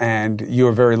 And you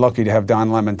are very lucky to have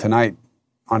Don Lemon tonight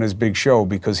on his big show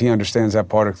because he understands that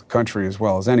part of the country as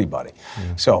well as anybody.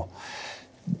 Yeah. So,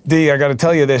 D, I got to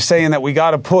tell you, they're saying that we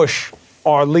got to push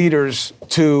our leaders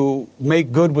to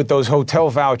make good with those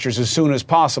hotel vouchers as soon as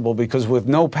possible because with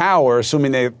no power,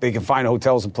 assuming they can find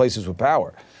hotels and places with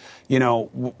power,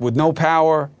 with no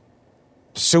power,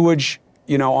 sewage,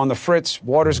 on the fritz,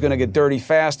 water's going to get dirty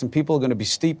fast and people are going to be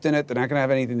steeped in it. They're not going to have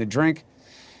anything to drink.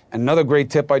 Another great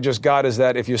tip I just got is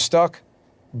that if you're stuck,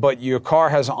 but your car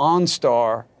has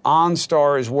OnStar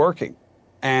is working.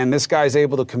 And this guy's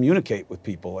able to communicate with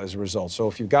people as a result. So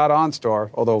if you've got OnStar,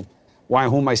 although,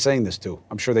 who am I saying this to?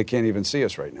 I'm sure they can't even see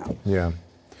us right now. Yeah.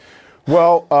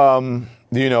 Well,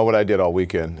 you know what I did all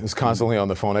weekend? I was constantly on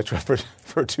the phone.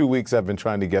 For 2 weeks, I've been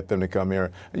trying to get them to come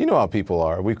here. You know how people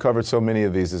are. We've covered so many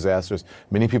of these disasters.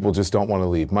 Many people just don't want to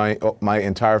leave. My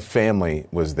entire family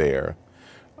was there.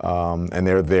 And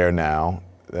they're there now.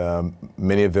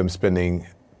 Many of them spending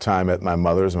time at my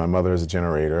mother's. My mother is a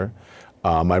generator.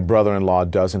 My brother-in-law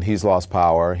doesn't. He's lost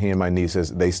power. He and my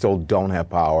nieces, they still don't have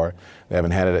power. They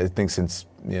haven't had it, I think, since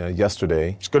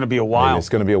yesterday. It's going to be a while. Maybe it's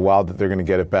going to be a while that they're going to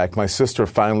get it back. My sister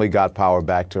finally got power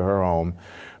back to her home.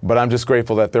 But I'm just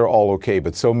grateful that they're all okay.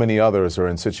 But so many others are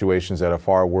in situations that are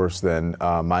far worse than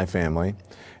my family.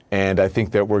 And I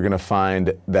think that we're going to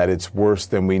find that it's worse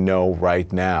than we know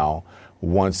right now.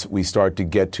 Once we start to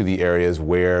get to the areas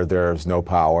where there's no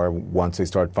power, once they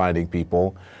start finding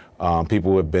people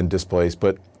who have been displaced.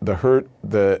 But the hurt,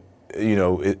 the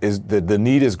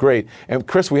need is great. And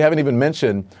Chris, we haven't even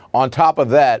mentioned, on top of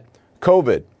that,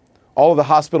 COVID. All of the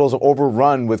hospitals are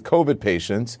overrun with COVID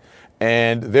patients,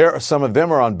 and some of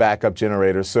them are on backup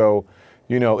generators. So,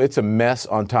 it's a mess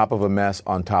on top of a mess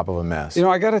on top of a mess.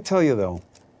 I got to tell you, though,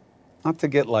 not to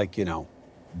get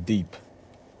deep,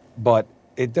 but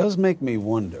it does make me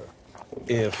wonder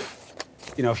if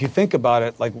you think about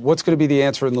it, what's going to be the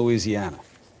answer in Louisiana?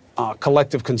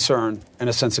 Collective concern and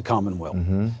a sense of common will.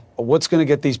 Mm-hmm. What's going to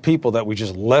get these people that we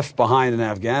just left behind in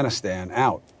Afghanistan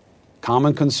out?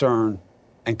 Common concern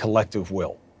and collective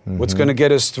will. Mm-hmm. What's going to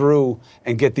get us through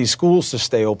and get these schools to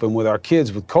stay open with our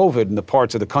kids with COVID in the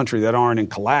parts of the country that aren't in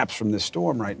collapse from this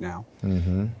storm right now?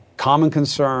 Mm-hmm. Common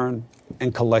concern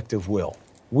and collective will.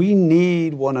 We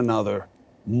need one another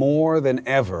more than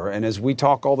ever. And as we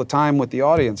talk all the time with the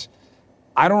audience,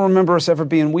 I don't remember us ever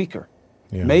being weaker.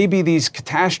 Yeah. Maybe these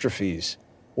catastrophes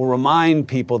will remind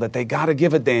people that they got to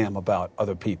give a damn about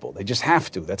other people. They just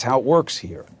have to. That's how it works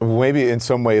here. Maybe in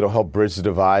some way it'll help bridge the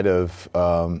divide of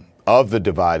the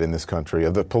divide in this country,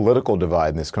 of the political divide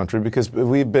in this country, because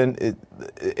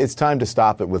it's time to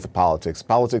stop it with the politics.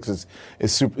 Politics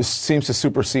seems to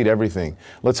supersede everything.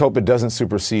 Let's hope it doesn't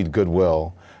supersede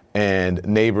goodwill and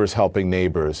neighbors helping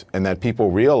neighbors, and that people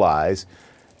realize,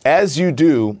 as you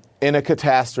do in a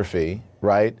catastrophe,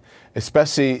 right,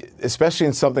 especially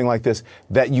in something like this,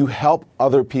 that you help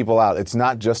other people out. It's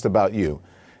not just about you.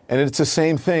 And it's the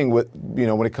same thing with,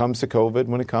 when it comes to COVID,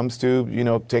 when it comes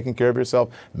to, taking care of yourself,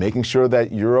 making sure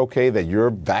that you're okay, that you're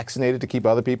vaccinated to keep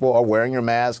other people, or wearing your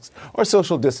masks, or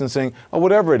social distancing, or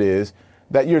whatever it is,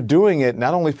 that you're doing it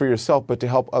not only for yourself, but to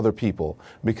help other people.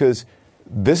 Because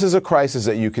this is a crisis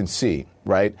that you can see,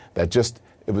 right?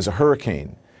 It was a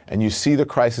hurricane, and you see the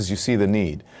crisis, you see the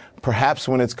need. Perhaps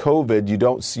when it's COVID,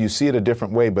 you see it a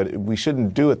different way, but we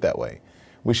shouldn't do it that way.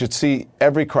 We should see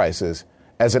every crisis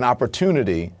as an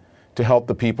opportunity to help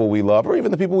the people we love, or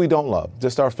even the people we don't love,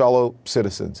 just our fellow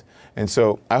citizens. And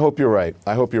so I hope you're right.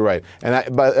 I hope you're right.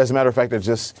 But as a matter of fact, I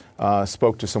just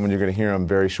spoke to someone, you're going to hear him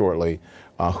very shortly,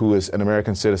 who is an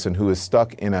American citizen who is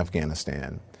stuck in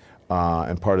Afghanistan.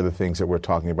 And part of the things that we're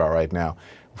talking about right now.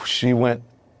 She went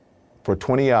for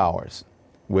 20 hours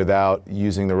without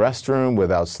using the restroom,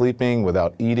 without sleeping,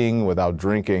 without eating, without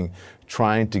drinking,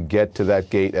 trying to get to that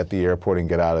gate at the airport and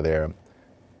get out of there.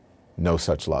 no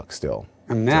such luck still.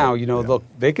 And now, look,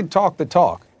 they can talk the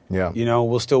talk. Yeah.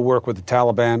 We'll still work with the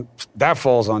Taliban. That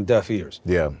falls on deaf ears.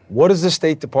 Yeah. What is the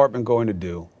State Department going to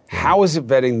do? Yeah. How is it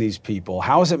vetting these people?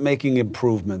 How is it making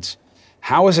improvements?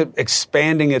 How is it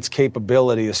expanding its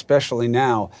capability, especially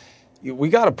now? We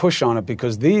got to push on it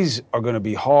because these are going to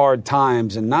be hard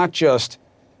times and not just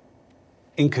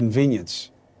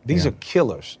inconvenience. These are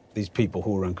killers, these people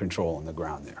who are in control on the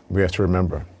ground there. We have to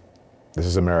remember, this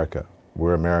is America.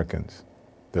 We're Americans.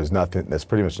 There's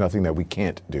pretty much nothing that we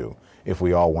can't do if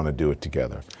we all want to do it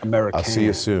together. American. I'll see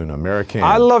you soon. American.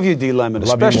 I love you, D. Lemon,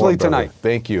 especially tonight.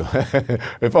 Thank you.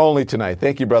 If only tonight.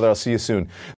 Thank you, brother. I'll see you soon.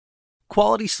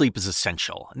 Quality sleep is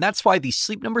essential, and that's why the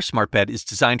Sleep Number Smart Bed is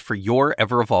designed for your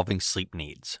ever-evolving sleep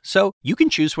needs. So you can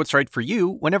choose what's right for you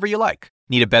whenever you like.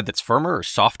 Need a bed that's firmer or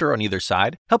softer on either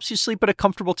side? Helps you sleep at a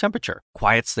comfortable temperature.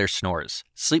 Quiets their snores.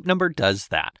 Sleep Number does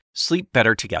that. Sleep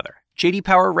better together. J.D.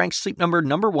 Power ranks Sleep Number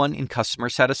 #1 in customer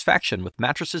satisfaction with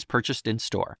mattresses purchased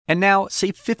in-store. And now,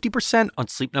 save 50% on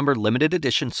Sleep Number limited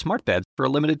edition smart beds for a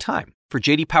limited time. For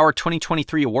J.D. Power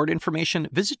 2023 award information,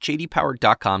 visit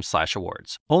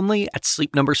jdpower.com/awards. Only at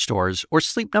Sleep Number stores or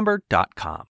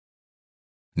sleepnumber.com.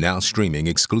 Now streaming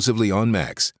exclusively on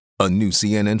Max, a new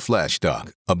CNN flash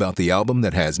doc about the album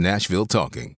that has Nashville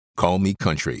talking, Call Me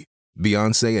Country.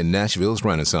 Beyoncé and Nashville's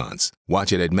Renaissance.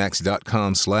 Watch it at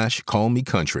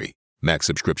max.com/callmecountry. Max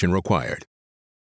subscription required.